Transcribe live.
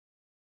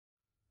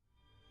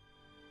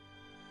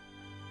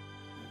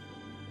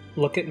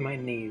Look at my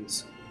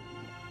knees.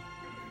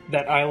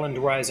 That island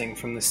rising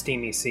from the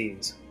steamy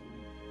seas.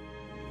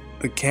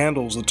 The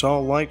candle's a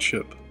tall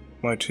lightship,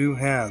 my two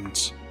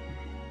hands.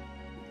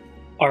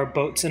 Our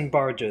boats and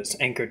barges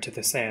anchored to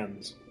the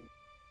sands.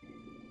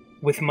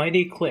 With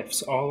mighty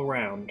cliffs all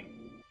around.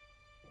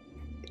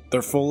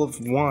 They're full of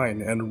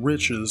wine and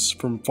riches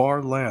from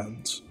far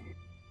lands.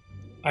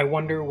 I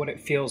wonder what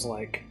it feels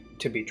like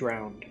to be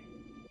drowned.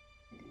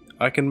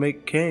 I can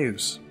make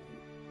caves.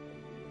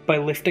 By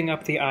lifting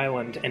up the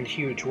island and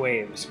huge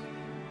waves.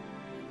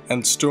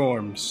 And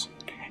storms,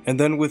 and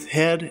then with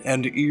head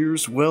and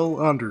ears well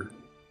under.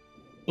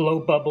 Blow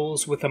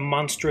bubbles with a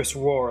monstrous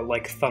roar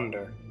like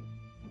thunder.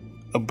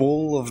 A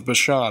bull of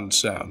Bashan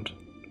sound.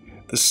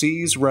 The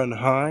seas run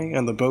high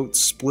and the boats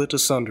split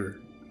asunder.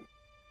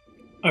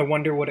 I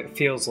wonder what it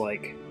feels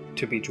like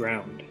to be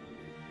drowned.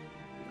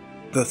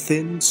 The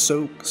thin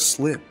soap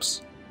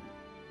slips.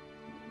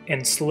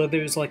 And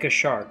slithers like a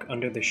shark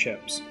under the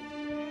ships.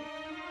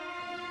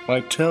 My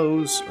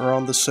toes are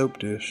on the soap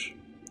dish.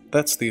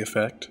 That's the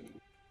effect.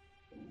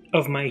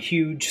 Of my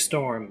huge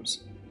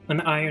storms,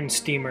 an iron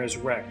steamer's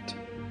wrecked.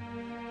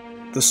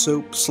 The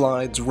soap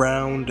slides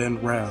round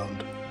and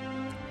round.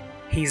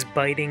 He's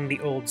biting the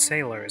old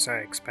sailors, I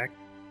expect.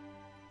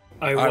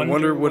 I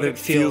wonder what it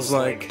feels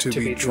like to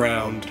be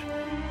drowned.